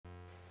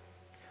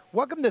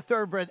Welcome to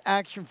Thoroughbred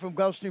Action from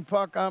Gulfstream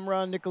Park. I'm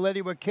Ron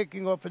Nicoletti. We're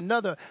kicking off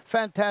another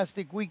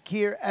fantastic week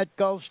here at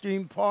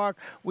Gulfstream Park.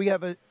 We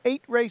have an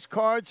 8-race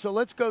card, so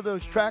let's go to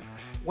those track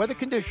weather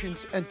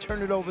conditions and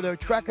turn it over to our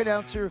track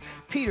announcer,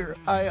 Peter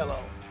Aiello.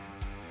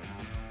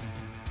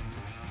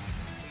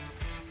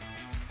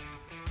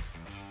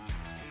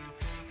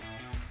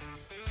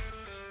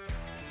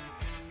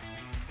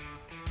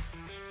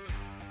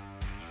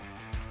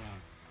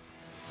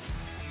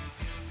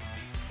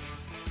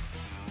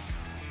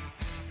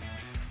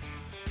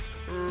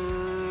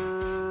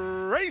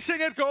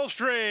 Racing at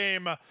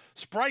Gulfstream.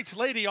 Sprite's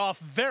Lady off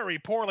very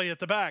poorly at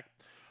the back.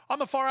 On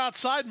the far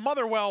outside,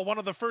 Motherwell, one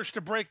of the first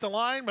to break the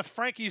line, with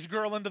Frankie's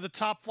Girl into the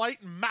top flight,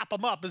 and Map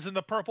 'em Up is in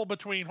the purple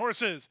between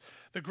horses.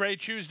 The gray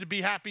Choose to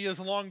Be Happy is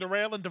along the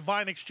rail, and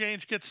Divine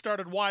Exchange gets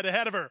started wide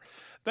ahead of her.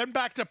 Then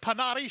back to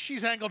Panati.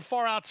 She's angled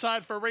far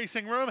outside for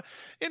racing room.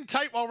 In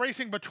tight while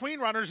racing between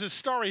runners is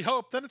Starry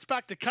Hope. Then it's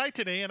back to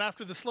Kaitani, and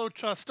after the slow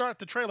start,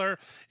 the trailer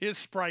is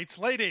Sprite's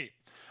Lady.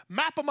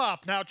 Map 'em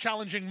Up now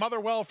challenging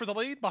Motherwell for the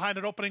lead behind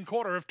an opening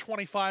quarter of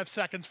 25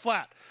 seconds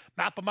flat.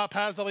 Map 'em Up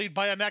has the lead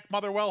by a neck.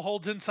 Motherwell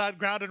holds inside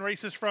ground and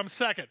races from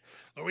second.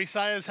 Luis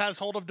Saez has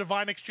hold of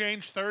Divine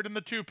Exchange, third in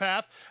the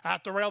two-path.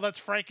 At the rail, that's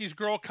Frankie's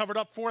Girl covered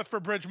up fourth for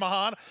Bridge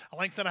Mahan. A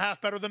length and a half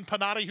better than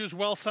Panati, who's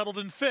well settled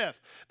in fifth.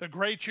 The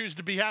gray Choose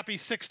to Be Happy,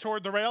 sixth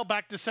toward the rail,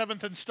 back to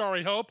seventh and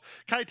Starry Hope.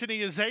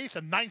 Kaitani is eighth,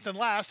 and ninth and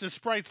last is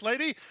Sprite's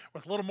Lady,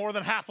 with a little more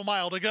than half a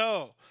mile to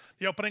go.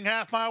 The opening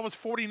half mile was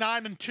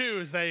 49 and 2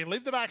 as they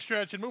leave the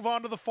backstretch and move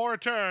on to the far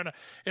turn.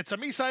 It's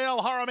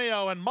Misael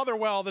Jaramillo and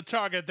Motherwell the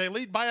target. They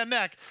lead by a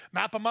neck.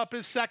 Map 'em Up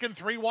is second,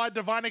 3 wide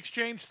Divine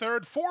Exchange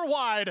third, 4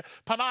 wide.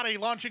 Panati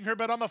launching her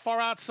bid on the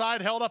far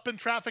outside. Held up in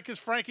traffic is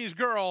Frankie's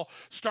Girl.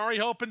 Starry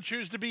Hope and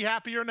Choose to Be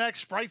Happier next.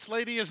 Sprite's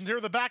Lady is near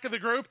the back of the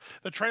group.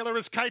 The trailer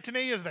is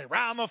Kaitani as they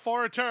round the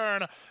far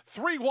turn.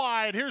 3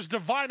 wide. Here's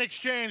Divine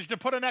Exchange to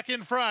put a neck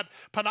in front.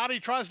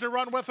 Panati tries to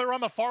run with her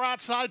on the far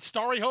outside.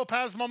 Starry Hope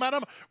has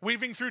momentum.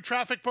 Weaving through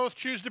traffic, both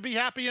Choose to Be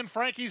Happy and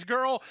Frankie's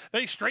Girl.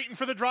 They straighten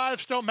for the drive.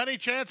 Still many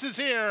chances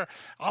here.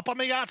 Up on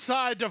the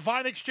outside,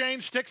 Divine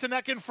Exchange sticks a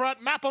neck in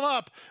front. Map 'em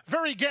Up.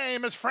 Very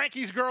game as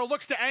Frankie's Girl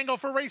looks to angle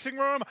for racing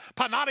room.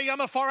 Panati on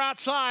the far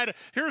outside.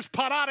 Here's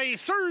Panati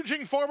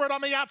surging forward on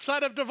the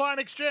outside of Divine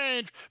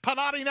Exchange.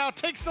 Panati now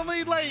takes the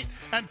lead late,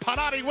 and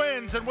Panati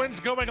wins and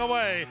wins going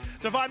away.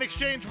 Divine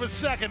Exchange was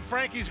second.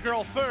 Frankie's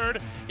Girl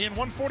third in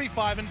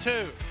 1:45 and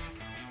 2.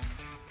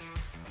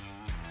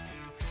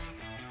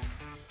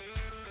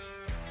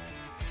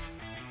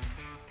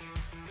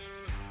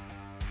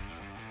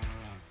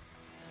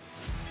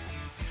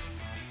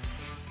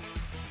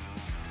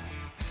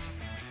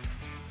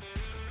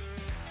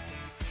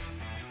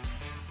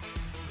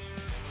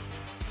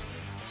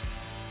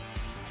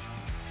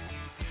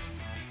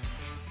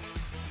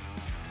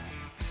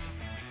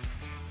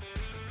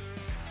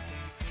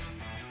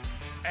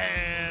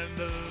 And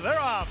they're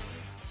off.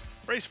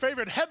 Race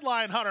favorite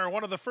Headline Hunter,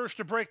 one of the first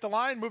to break the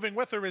line. Moving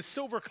with her is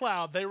Silver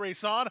Cloud. They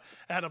race on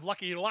ahead of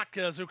Lucky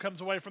Latkes, who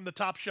comes away from the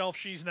top shelf.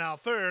 She's now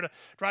third.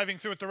 Driving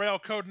through at the rail,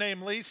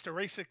 codename Lease, to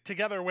race it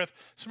together with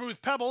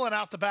Smooth Pebble, and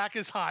out the back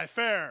is High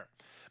Fair.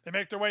 They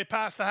make their way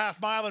past the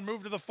half mile and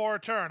move to the far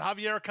turn.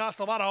 Javier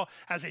Castellano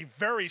has a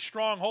very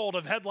strong hold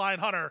of Headline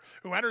Hunter,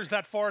 who enters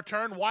that far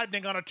turn,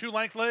 widening on a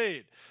 2-length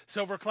lead.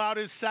 Silver Cloud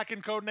is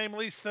second, codename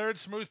Lease third,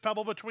 Smooth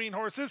Pebble between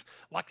horses.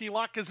 Lucky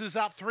Latkes is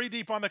out 3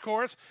 deep on the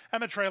course,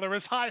 and the trailer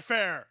is High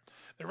Fair.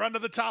 They run to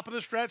the top of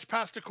the stretch,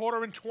 past a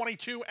quarter in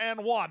 22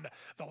 and 1.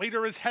 The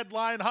leader is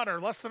Headline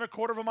Hunter, less than a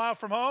quarter of a mile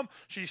from home.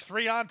 She's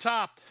 3 on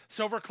top.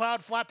 Silver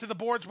Cloud flat to the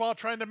boards while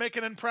trying to make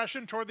an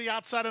impression toward the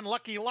outside, and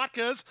Lucky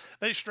Latkes.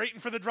 They straighten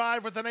for the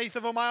drive with 1/8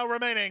 of a mile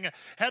remaining.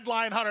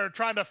 Headline Hunter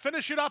trying to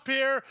finish it up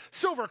here.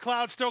 Silver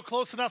Cloud still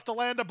close enough to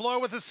land a blow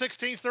with a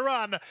 16th to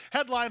run.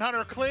 Headline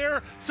Hunter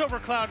clear. Silver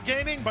Cloud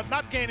gaining, but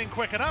not gaining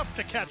quick enough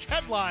to catch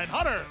Headline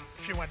Hunter.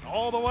 She went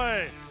all the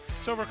way.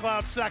 Silver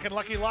Cloud second,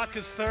 Lucky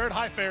Latkes third,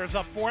 High Fair is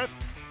up fourth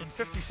in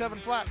 57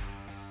 flat.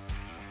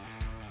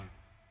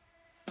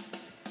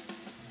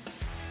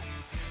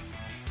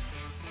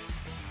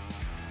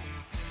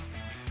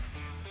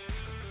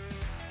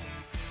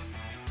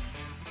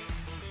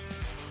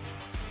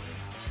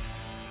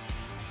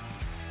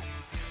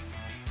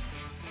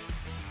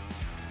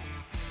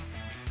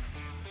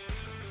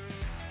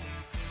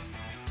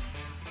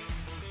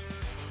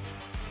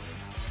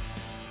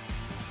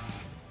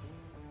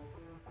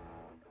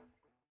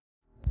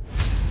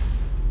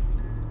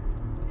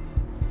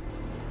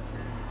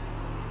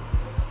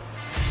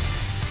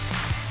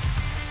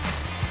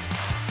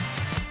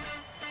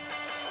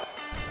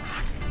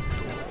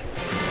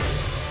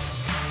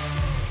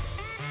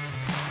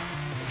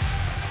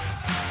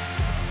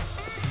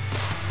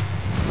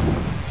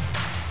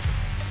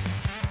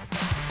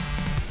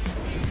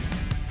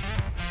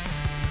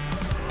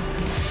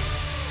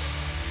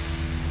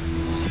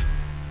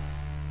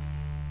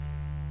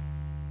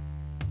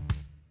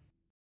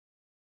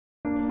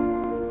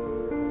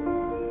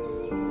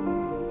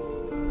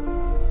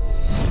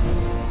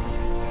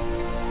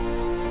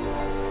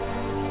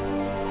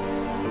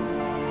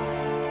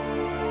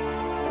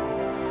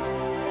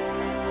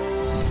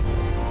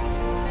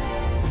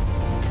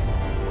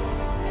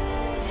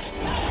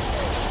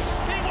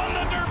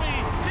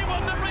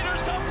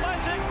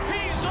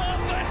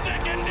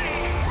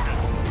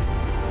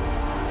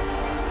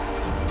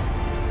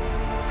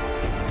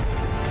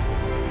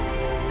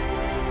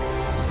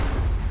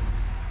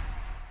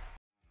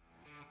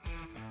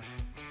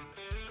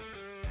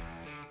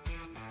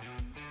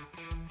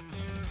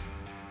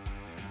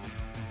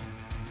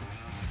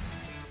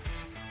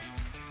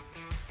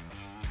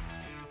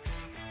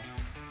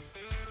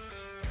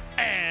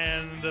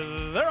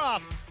 they're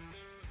off.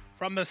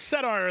 From the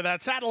center,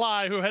 that's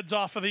Adelaide, who heads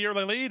off for the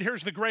early lead.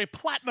 Here's the gray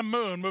Platinum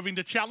Moon moving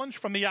to challenge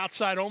from the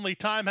outside only.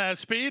 Time has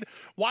speed.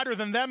 Wider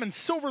than them, and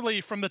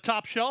Silverleaf from the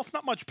top shelf.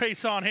 Not much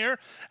pace on here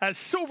as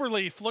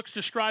Silverleaf looks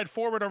to stride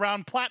forward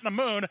around Platinum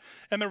Moon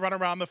in the run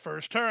around the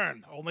first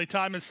turn. Only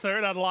Time is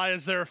third. Adelaide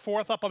is there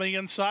fourth. Up on the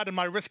inside, and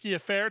My Risky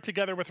Affair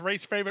together with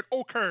race favorite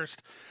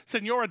Oakhurst.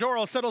 Senora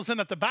Doro settles in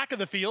at the back of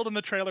the field, and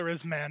the trailer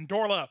is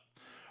Mandorla.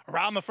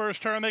 Around the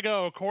first turn they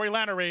go. Corey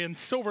Lannery and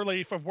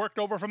Silverleaf have worked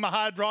over from the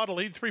high draw to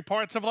lead 3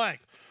 parts of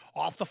length.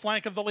 Off the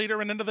flank of the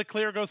leader and into the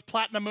clear goes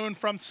Platinum Moon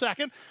from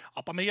second.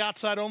 Up on the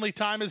outside, Only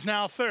Time is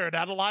now third.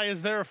 Adelaide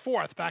is there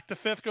fourth. Back to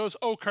fifth goes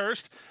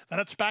Oakhurst. Then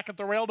it's back at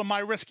the rail to My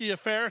Risky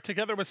Affair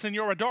together with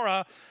Senora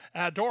Doro,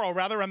 and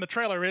the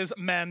trailer is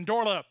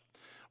Mandorla.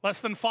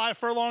 Less than 5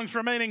 furlongs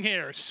remaining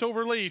here.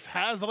 Silverleaf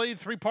has the lead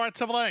 3 parts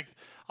of length.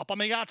 Up on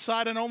the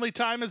outside, and Only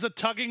Time is a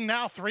tugging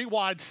now 3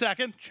 wide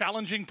second,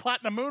 challenging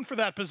Platinum Moon for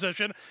that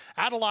position.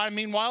 Adelaide,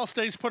 meanwhile,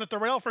 stays put at the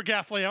rail for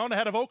Gaffleone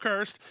ahead of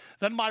Oakhurst,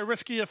 then My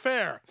Risky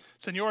Affair.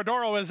 Senora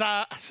Doro is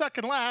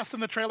second last,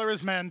 and the trailer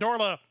is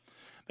Mandorla.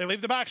 They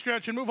leave the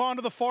backstretch and move on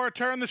to the far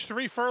turn. There's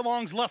 3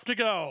 furlongs left to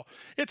go.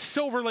 It's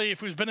Silverleaf,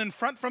 who's been in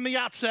front from the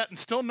outset and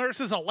still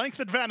nurses a length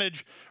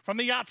advantage. From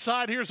the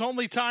outside, here's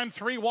Only Time,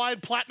 3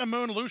 wide, Platinum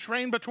Moon, loose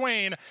rein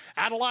between.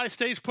 Adelaide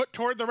stays put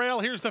toward the rail.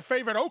 Here's the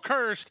favorite,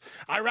 Oakhurst.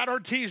 Irad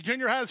Ortiz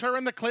Jr. has her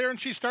in the clear,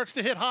 and she starts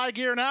to hit high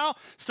gear now.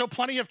 Still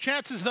plenty of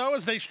chances, though,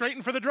 as they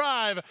straighten for the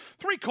drive.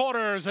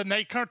 3/4, and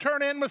they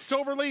turn in with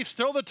Silverleaf,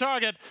 still the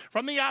target.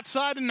 From the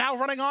outside, and now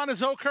running on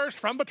is Oakhurst.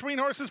 From between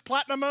horses,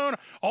 Platinum Moon.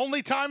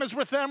 Only Time is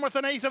with them with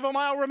an 1/8 of a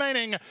mile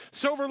remaining.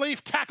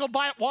 Silverleaf tackled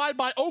wide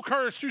by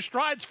Oakhurst, who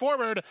strides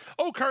forward.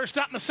 Oakhurst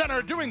out in the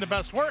center doing the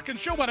best work, and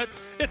she'll win it.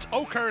 It's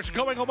Oakhurst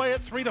going away at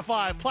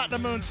 3-5.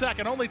 Platinum Moon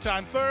second. Only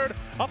Time third.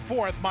 Up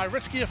fourth, My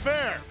Risky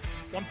Affair.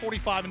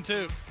 145 and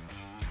 2.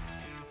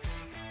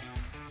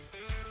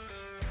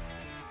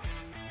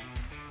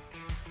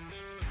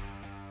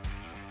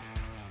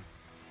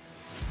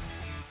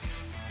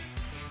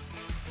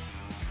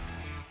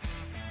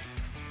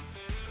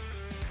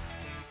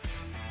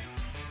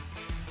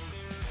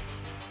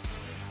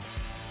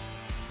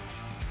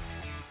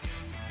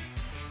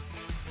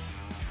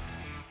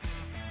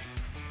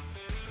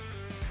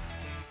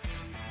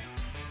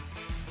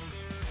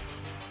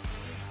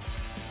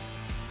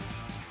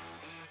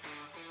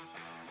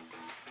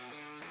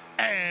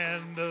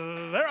 And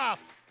they're off.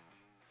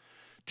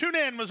 Tune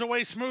In was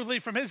away smoothly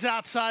from his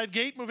outside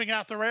gate, moving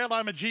out the rail.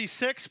 I'm a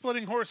G6,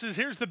 splitting horses.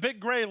 Here's the big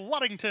gray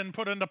Luddington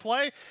put into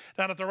play.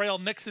 Down at the rail,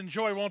 Nixon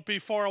Joy won't be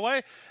far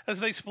away as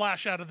they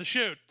splash out of the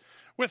chute.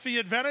 With the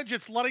advantage,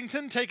 it's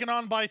Luddington taken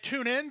on by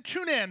Tune In.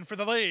 Tune In for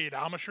the lead.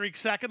 Almashriek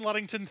second,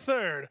 Luddington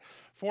third.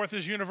 Fourth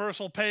is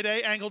Universal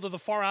Payday. Angled to the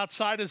far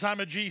outside is I'm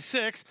a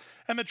G6,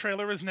 and the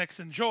trailer is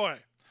Nixon Joy.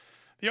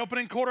 The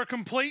opening quarter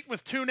complete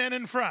with Tune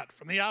In front.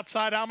 From the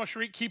outside,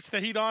 Almashriek keeps the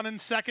heat on in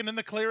second. In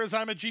the clear is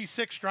I'm a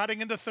G6,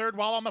 striding into third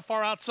while on the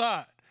far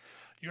outside.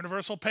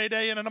 Universal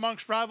Payday in and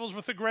amongst rivals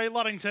with the gray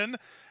Luddington,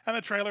 and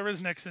the trailer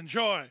is Nixon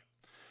Joy.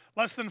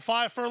 Less than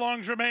 5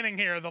 furlongs remaining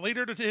here. The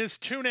leader is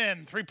Tune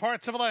In, 3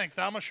 parts of a length.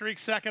 Almashriek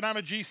second, I'm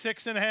a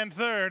G6 in hand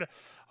third.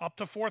 Up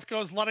to fourth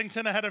goes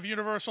Luddington ahead of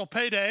Universal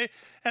Payday,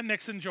 and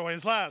Nixon Joy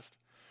is last.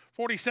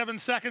 47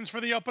 seconds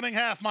for the opening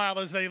half mile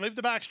as they leave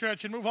the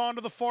backstretch and move on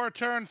to the far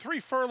turn. 3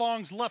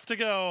 furlongs left to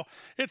go.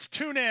 It's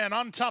Tune In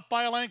on top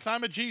by a length.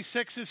 I'm a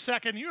G6 is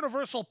second.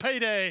 Universal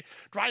Payday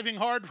driving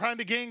hard, trying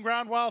to gain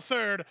ground while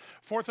third.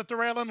 Fourth at the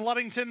rail in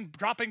Luddington,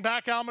 dropping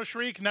back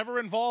Almashriek. Never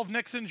involved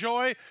Nixon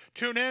Joy.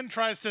 Tune In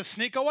tries to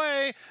sneak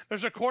away.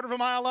 There's a 1/4 of a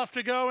mile left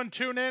to go, and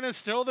Tune In is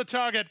still the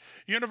target.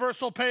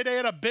 Universal Payday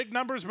at a big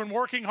number has been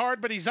working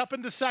hard, but he's up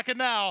into second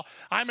now.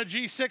 I'm a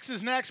G6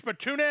 is next, but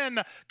Tune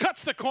In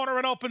cuts the corner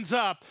and opens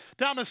up.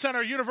 Down the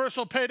center,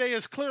 Universal Payday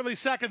is clearly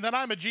second. Then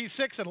I'm a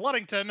G6 and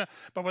Luddington,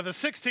 but with a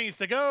 16th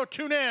to go,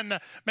 Tune In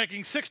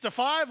making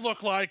 6-5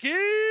 look like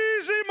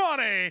easy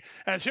money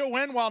as he'll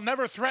win while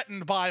never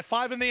threatened by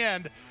 5 in the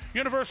end.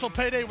 Universal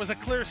Payday was a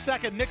clear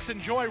second.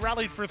 Nixon Joy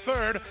rallied for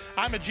third.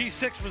 I'm a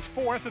G6 was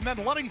fourth, and then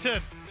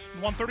Luddington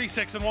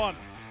 136 and 1.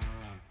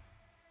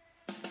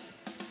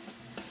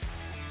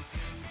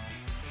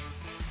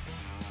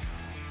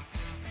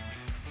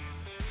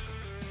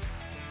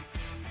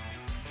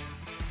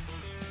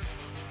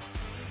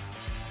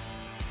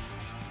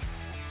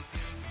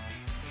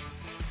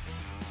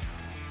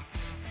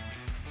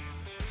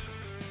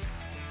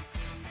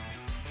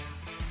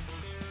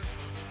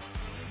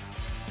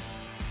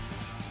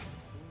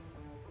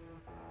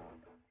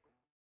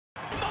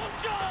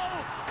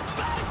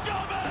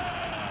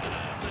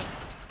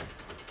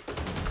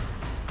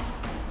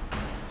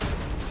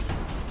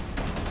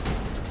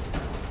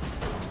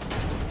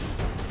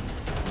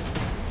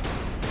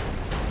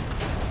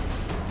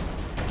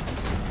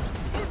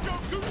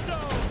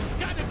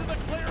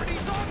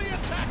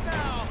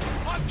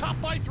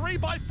 By 3,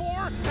 by 4,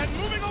 and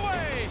moving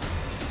away.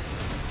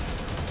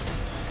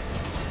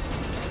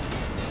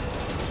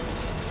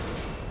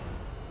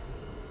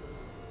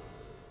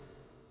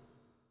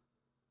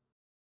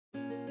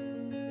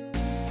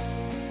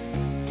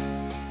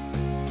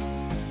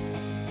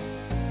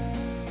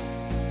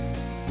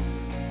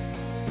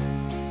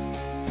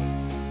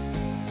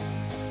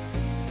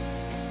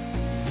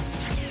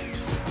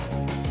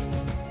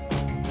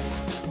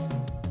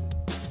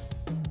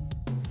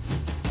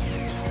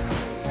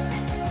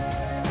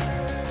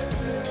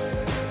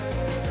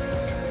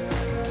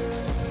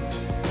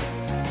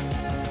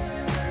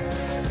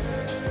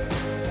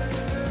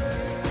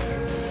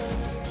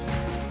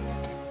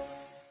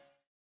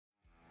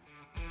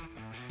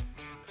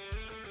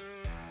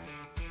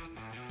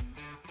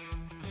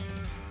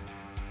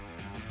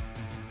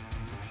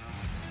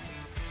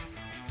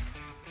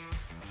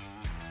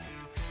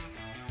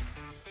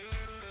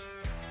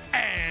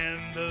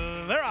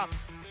 And they're off.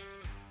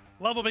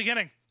 Level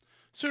beginning.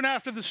 Soon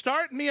after the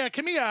start, Mia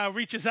Kamiya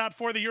reaches out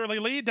for the early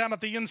lead. Down at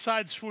the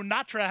inside,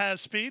 Swunatra has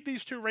speed.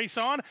 These two race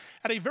on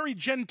at a very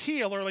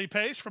genteel early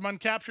pace from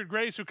Uncaptured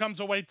Grace, who comes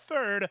away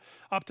third.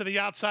 Up to the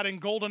outside in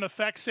Golden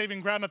Effect,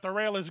 saving ground at the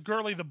rail is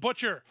Gurley the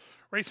Butcher.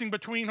 Racing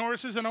between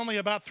horses and only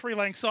about 3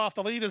 lengths off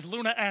the lead is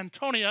Luna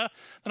Antonia.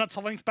 Then it's a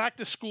length back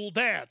to School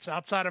Dance.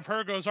 Outside of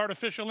her goes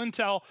Artificial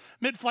Intel,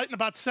 mid-flight and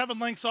about 7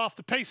 lengths off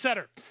the pace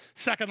setter.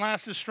 Second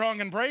last is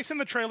Strong Embrace, and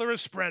the trailer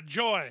is Spread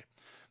Joy.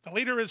 The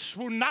leader is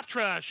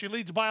Swunatra. She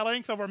leads by a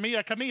length over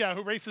Mia Kamiya,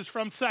 who races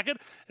from second.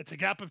 It's a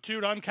gap of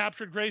 2 to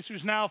Uncaptured Grace,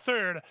 who's now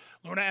third.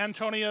 Luna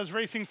Antonia is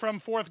racing from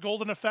fourth.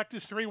 Golden Effect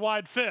is 3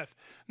 wide fifth.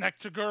 Next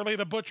to Gurley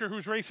the Butcher,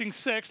 who's racing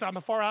sixth. On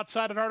the far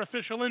outside, an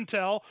Artificial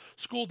Intel.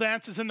 School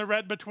Dance is in the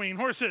red between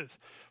horses.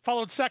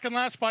 Followed second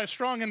last by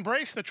Strong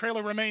Embrace. The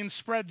trailer remains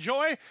Spread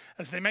Joy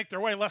as they make their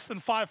way less than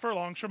 5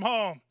 furlongs from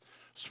home.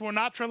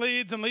 Swunatra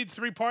leads and leads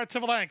 3 parts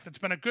of a length. It's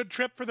been a good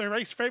trip for the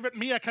race favorite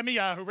Mia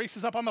Kamiya, who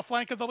races up on the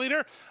flank of the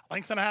leader. A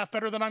length and a half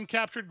better than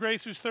Uncaptured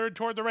Grace, who's third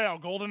toward the rail.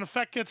 Golden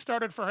Effect gets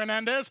started for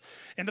Hernandez.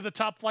 Into the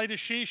top flight is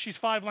she. She's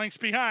 5 lengths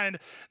behind.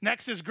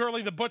 Next is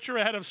Gurley the Butcher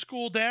ahead of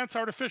School Dance.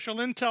 Artificial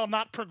Intel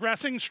not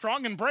progressing.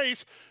 Strong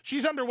Embrace.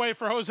 She's underway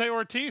for Jose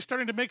Ortiz,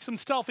 starting to make some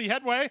stealthy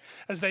headway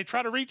as they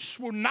try to reach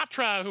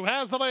Swunatra, who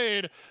has the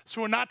lead.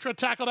 Swunatra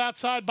tackled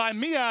outside by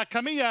Mia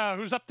Kamiya,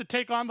 who's up to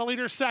take on the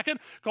leader second.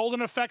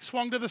 Golden Effect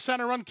swung to the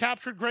center.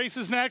 Uncaptured Grace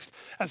is next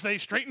as they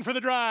straighten for the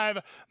drive.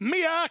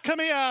 Mia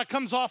Kamiya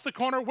comes off the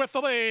corner with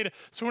the lead.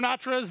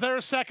 Swunatra is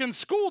there second.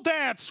 School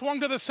Dance swung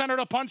to the center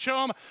to punch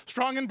home.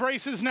 Strong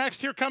Embrace is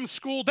next. Here comes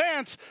School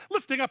Dance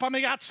lifting up on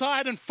the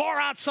outside and far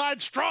outside.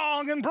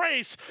 Strong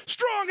Embrace.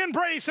 Strong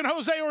Embrace and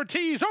Jose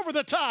Ortiz over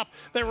the top.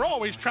 They were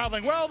always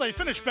traveling well. They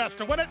finished best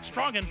to win it.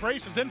 Strong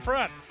Embrace is in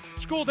front.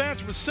 School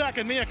Dance was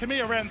second. Mia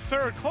Kamiya ran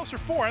third. Closer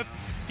fourth.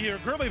 Either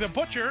Gurley the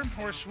Butcher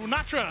or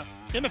Swunatra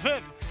in the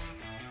fifth.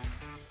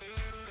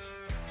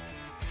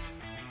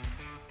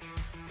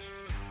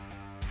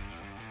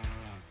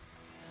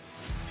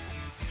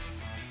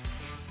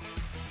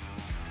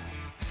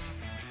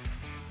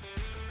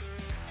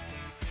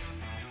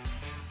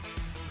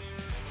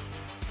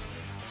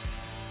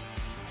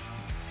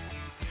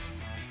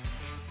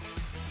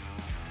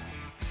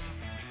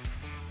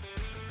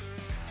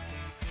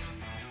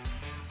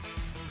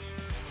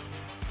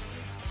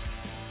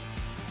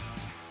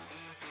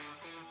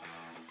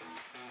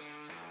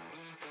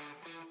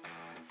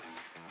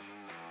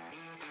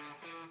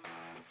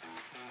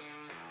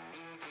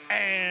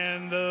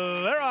 And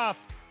they're off.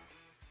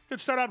 Good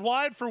start out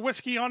wide for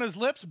Whiskey on His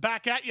Lips.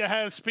 Back at You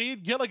has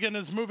speed. Gilligan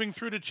is moving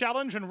through to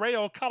challenge, and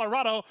Rayo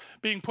Colorado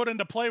being put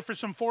into play for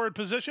some forward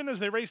position as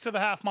they race to the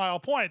half-mile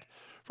point.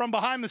 From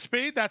behind the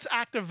speed, that's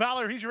Active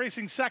Valor. He's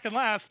racing second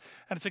last,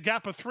 and it's a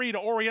gap of 3 to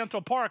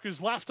Oriental Park,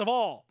 who's last of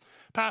all.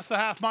 Past the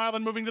half mile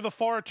and moving to the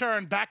far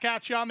turn. Back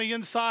at You on the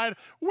inside.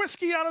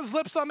 Whiskey on His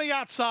Lips on the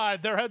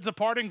outside. Their heads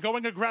apart and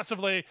going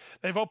aggressively.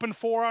 They've opened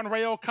 4 on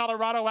Rayo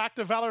Colorado.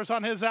 Active Valor's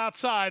on his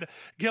outside.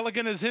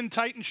 Gilligan is in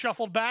tight and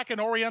shuffled back,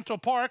 and Oriental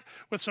Park,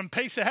 with some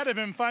pace ahead of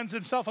him, finds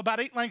himself about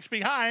 8 lengths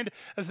behind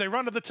as they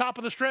run to the top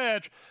of the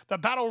stretch. The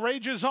battle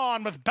rages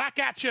on with Back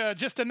at You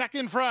just a neck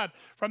in front.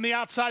 From the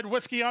outside,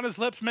 Whiskey on His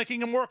Lips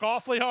making him work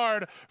awfully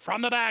hard.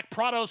 From the back,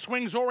 Prado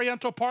swings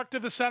Oriental Park to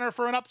the center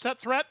for an upset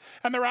threat,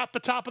 and they're at the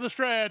top of the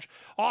stretch.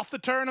 Off the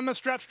turn in the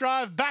stretch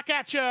drive. Back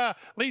at You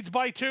leads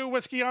by 2.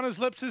 Whiskey on His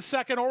Lips is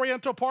second.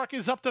 Oriental Park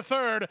is up to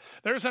third.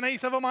 There's an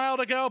 1/8 of a mile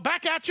to go.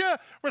 Back at You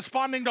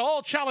responding to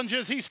all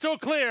challenges. He's still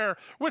clear.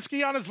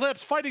 Whiskey on His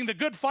Lips fighting the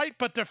good fight,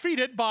 but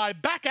defeated by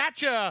Back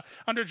at You.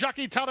 Under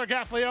jockey Tyler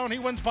Gaffleone, he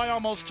wins by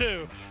almost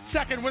 2.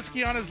 Second,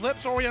 Whiskey on His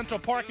Lips. Oriental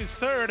Park is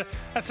third.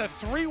 That's a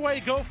 3-way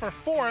go for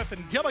fourth,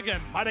 and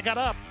Gilligan might have got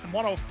up in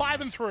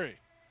 105-3.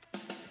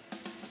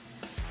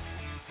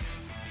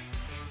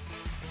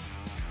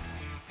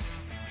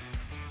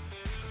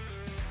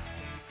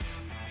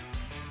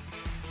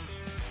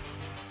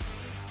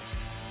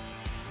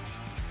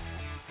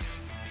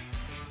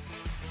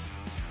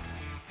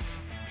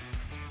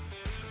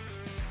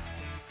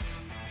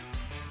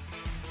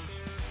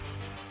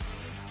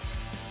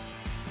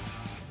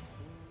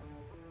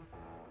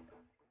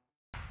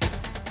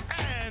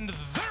 And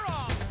they're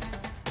off.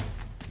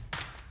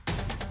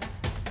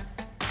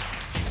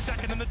 She's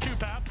second in the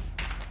 2-path.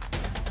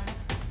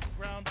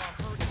 Ground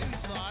on her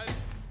inside.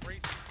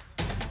 Race.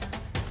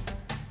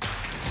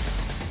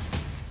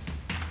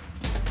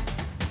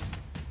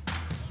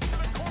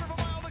 A quarter of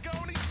a mile to go,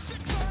 and he's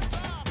 6 on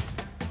top.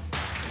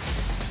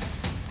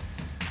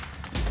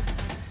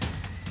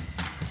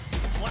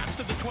 It's last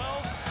of the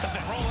 12 as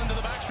they roll into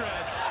the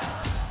backstretch.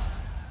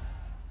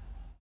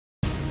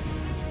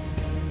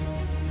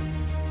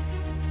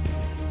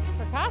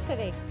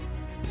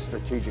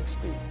 Strategic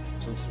speed.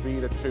 Some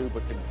speed at 2,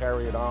 but can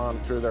carry it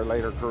on through their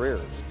later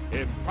careers.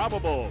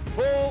 Improbable,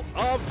 full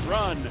of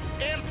run.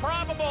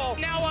 Improbable,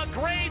 now a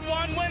Grade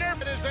 1 winner.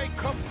 It is a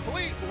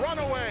complete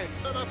runaway,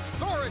 an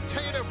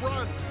authoritative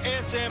run.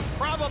 It's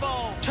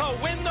Improbable to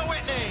win the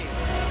Whitney.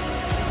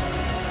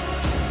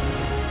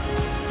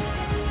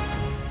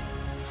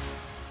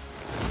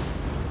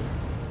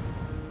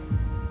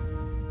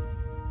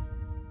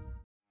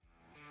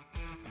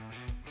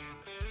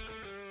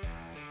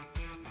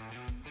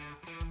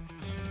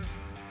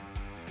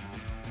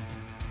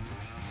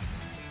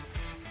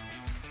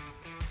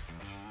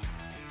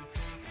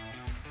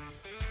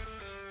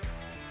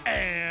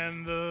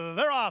 And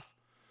they're off.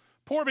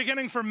 Poor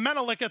beginning for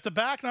Menelik at the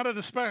back. Not an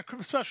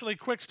especially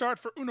quick start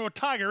for Uno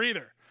Tiger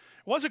either.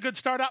 It was a good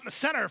start out in the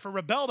center for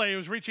Rebelde,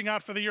 who's reaching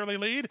out for the early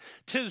lead.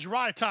 Tiz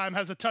Rye Time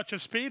has a touch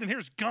of speed, and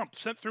here's Gump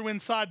sent through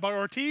inside by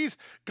Ortiz.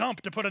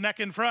 Gump to put a neck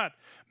in front.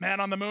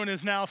 Man on the Moon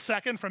is now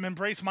second from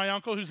Embrace My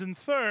Uncle, who's in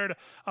third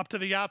up to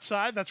the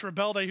outside. That's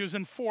Rebelde, who's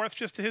in fourth,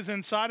 just to his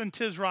inside, and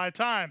Tiz Rye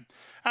Time.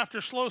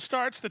 After slow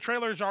starts, the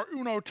trailers are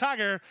Uno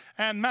Tiger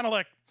and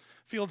Menelik.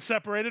 Field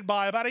separated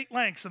by about 8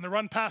 lengths, and the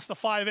run past the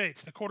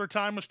 5/8. The quarter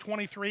time was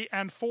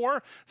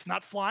 23-4. It's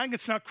not flying,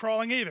 it's not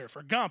crawling either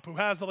for Gump, who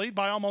has the lead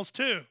by almost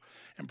 2.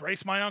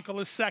 Embrace My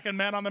Uncle is second.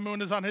 Man on the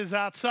Moon is on his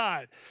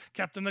outside.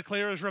 Kept in the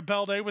clear is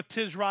Rebelde with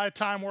Tiz Rye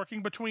Time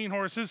working between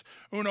horses.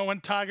 Uno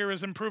and Tiger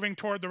is improving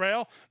toward the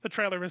rail. The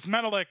trailer is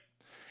Menelik.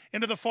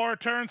 Into the far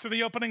turn through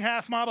the opening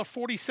half mile of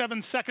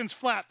 47 seconds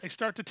flat. They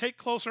start to take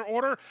closer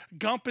order.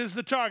 Gump is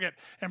the target.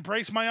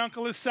 Embrace My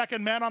Uncle is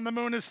second. Man on the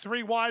Moon is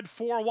 3 wide,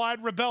 4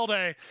 wide.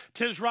 Rebelde.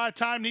 Tiz Rye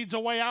Time needs a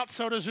way out.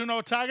 So does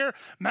Uno Tiger.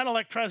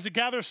 Menelik tries to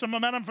gather some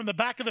momentum from the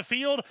back of the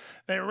field.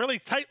 They're really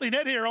tightly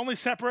knit here, only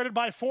separated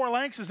by 4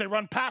 lengths as they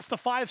run past the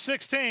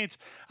 5/16.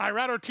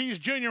 Irad Ortiz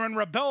Jr. and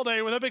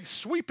Rebelde with a big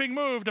sweeping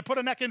move to put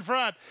a neck in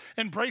front.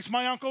 Embrace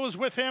My Uncle is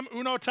with him.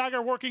 Uno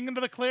Tiger working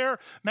into the clear.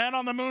 Man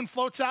on the Moon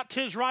floats out.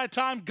 Tiz Rye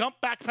Time.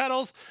 Gump back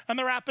pedals, and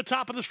they're at the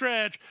top of the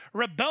stretch.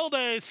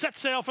 Rebelde set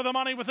sail for the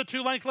money with a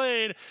 2-length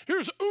lead.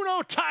 Here's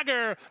Uno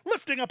Tiger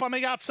lifting up on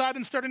the outside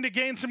and starting to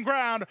gain some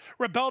ground.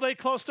 Rebelde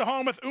close to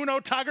home with Uno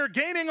Tiger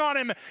gaining on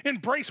him.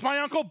 Embrace My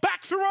Uncle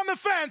back through on the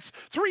fence.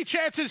 3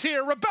 chances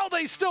here.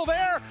 Rebelde's still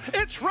there.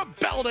 It's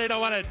Rebelde to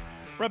win it.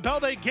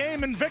 Rebelde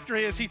game and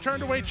victory as he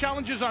turned away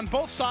challenges on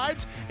both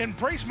sides.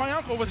 Embrace My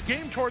Uncle was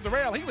game toward the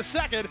rail. He was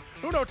second.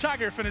 Uno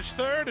Tiger finished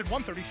third at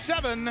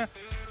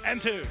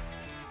 137-2.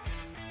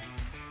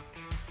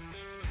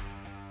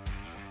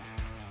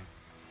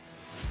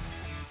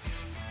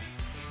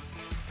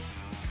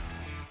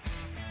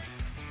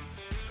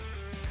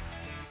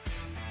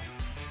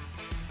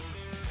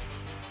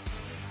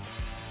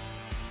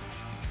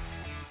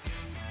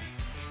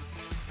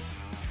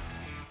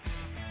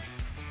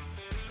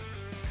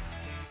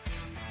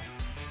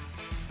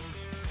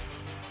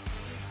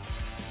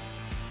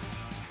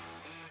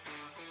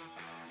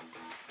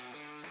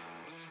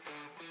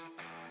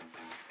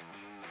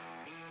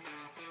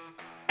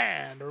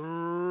 And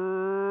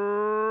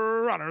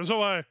runners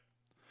away.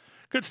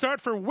 Good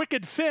start for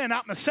Wicked Finn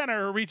out in the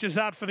center, who reaches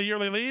out for the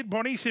early lead.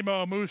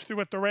 Bonissimo moves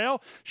through at the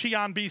rail.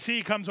 Shion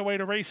BC comes away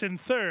to race in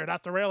third.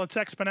 At the rail, it's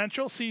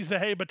Exponential, sees the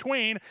hay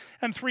between,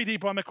 and 3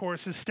 deep on the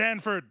course is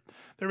Stanford.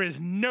 There is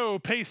no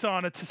pace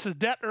on. It's a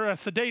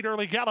sedate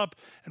early gallop,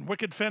 and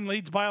Wicked Finn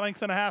leads by a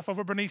length and a half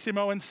over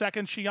Bonissimo in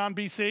second. Shion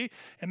BC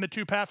in the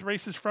 2-path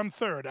races from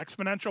third.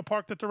 Exponential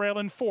parked at the rail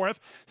in fourth.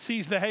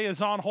 Sees the hay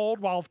is on hold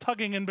while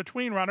tugging in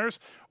between runners.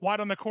 Wide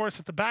on the course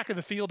at the back of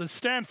the field is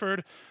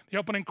Stanford. The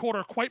opening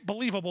quarter quite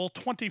believable,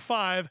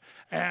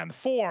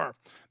 25-4.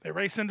 They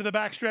race into the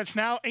backstretch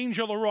now.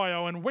 Angel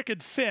Arroyo and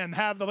Wicked Finn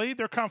have the lead.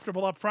 They're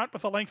comfortable up front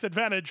with a length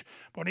advantage.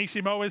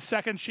 Bonissimo is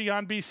second.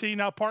 Shion BC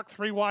now parked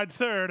 3 wide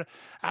third.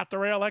 At the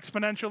rail,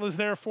 Exponential is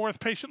there fourth,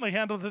 patiently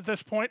handled at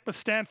this point, with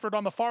Stanford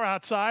on the far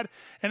outside.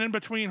 And in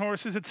between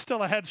horses, it's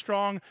still a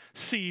headstrong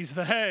Sees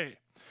the Hay.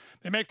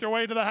 They make their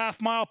way to the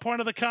half-mile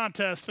point of the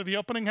contest through the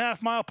opening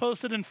half-mile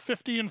posted in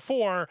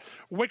 50-4.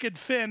 Wicked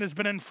Finn has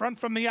been in front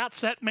from the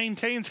outset,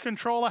 maintains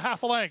control a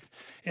half a length.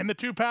 In the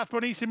 2-path,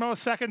 Bonissimo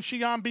second,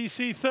 Shion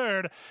BC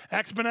third.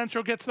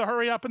 Exponential gets the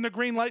hurry up and the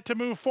green light to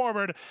move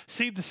forward.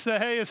 Sees the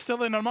Hay is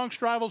still in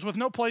amongst rivals with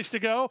no place to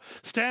go.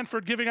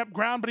 Stanford giving up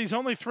ground, but he's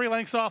only 3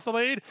 lengths off the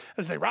lead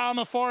as they round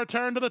the far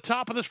turn to the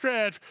top of the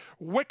stretch.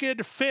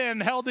 Wicked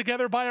Finn held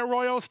together by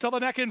Arroyo, still a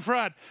neck in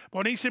front.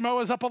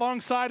 Bonissimo is up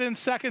alongside in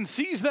second,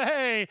 sees the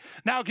Hay.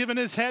 Now given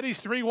his head, he's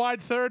 3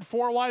 wide third,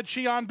 4 wide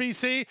Shion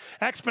BC.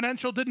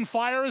 Exponential didn't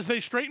fire as they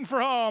straighten for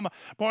home.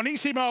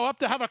 Bonissimo up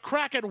to have a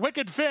crack at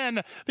Wicked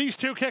Finn. These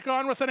two kick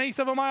on with 1/8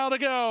 of a mile to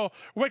go.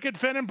 Wicked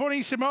Finn and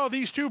Bonissimo,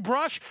 these two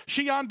brush.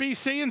 Shion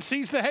BC and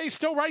Sees the Hay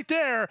still right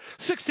there.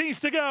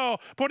 16th to go.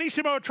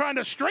 Bonissimo trying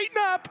to straighten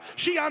up.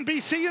 Shion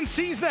BC and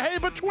Sees the Hay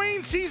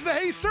between. Sees the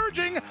Hay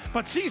surging,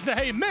 but Sees the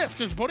Hay missed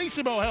as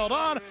Bonissimo held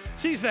on.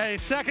 Sees the Hay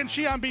second.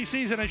 Shion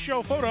BC's in a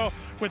show photo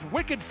with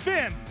Wicked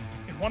Finn.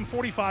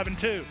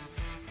 145-2.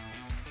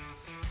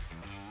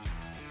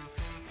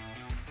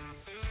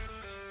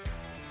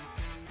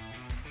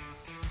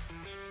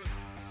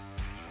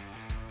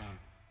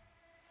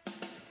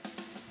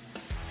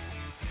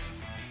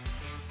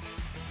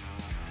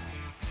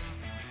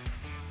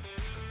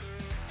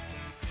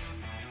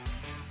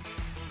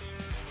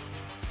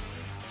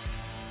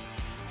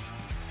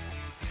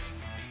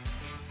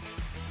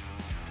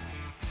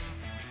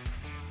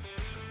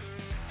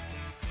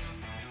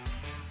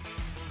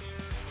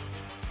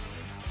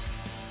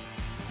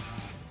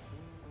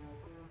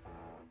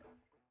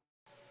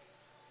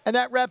 And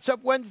that wraps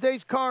up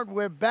Wednesday's card.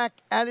 We're back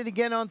at it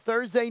again on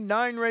Thursday.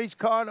 9-race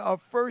card. Our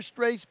first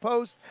race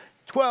post,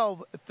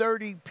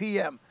 12:30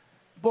 p.m.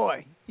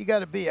 Boy, you got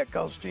to be at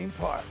Gulfstream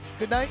Park.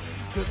 Good night.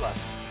 Good luck.